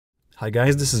Hi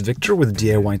guys, this is Victor with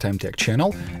DIY Time Tech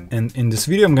channel, and in this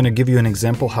video I'm going to give you an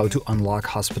example how to unlock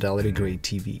hospitality grade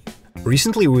TV.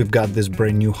 Recently we've got this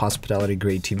brand new hospitality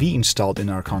grade TV installed in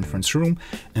our conference room,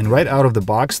 and right out of the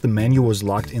box the menu was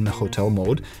locked in the hotel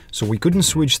mode, so we couldn't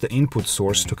switch the input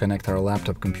source to connect our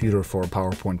laptop computer for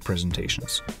PowerPoint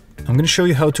presentations. I'm going to show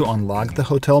you how to unlock the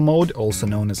hotel mode, also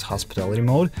known as hospitality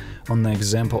mode, on the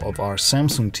example of our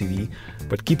Samsung TV,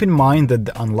 but keep in mind that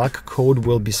the unlock code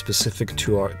will be specific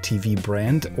to our TV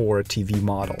brand or TV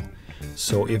model.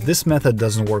 So if this method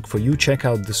doesn't work for you, check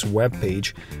out this web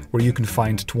page where you can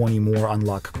find 20 more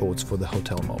unlock codes for the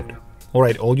hotel mode.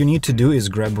 Alright, all you need to do is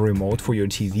grab a remote for your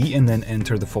TV and then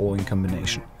enter the following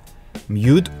combination.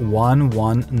 Mute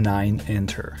 119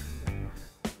 enter.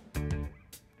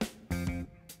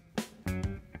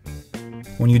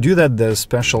 When you do that, the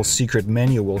special secret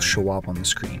menu will show up on the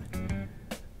screen.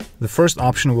 The first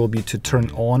option will be to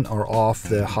turn on or off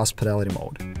the hospitality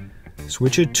mode.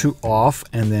 Switch it to off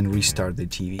and then restart the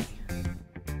TV.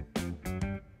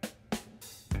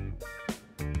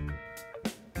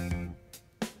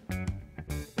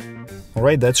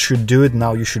 Alright, that should do it.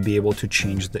 Now you should be able to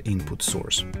change the input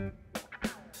source.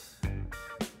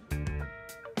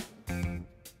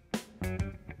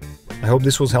 I hope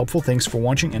this was helpful. Thanks for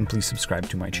watching and please subscribe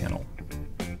to my channel.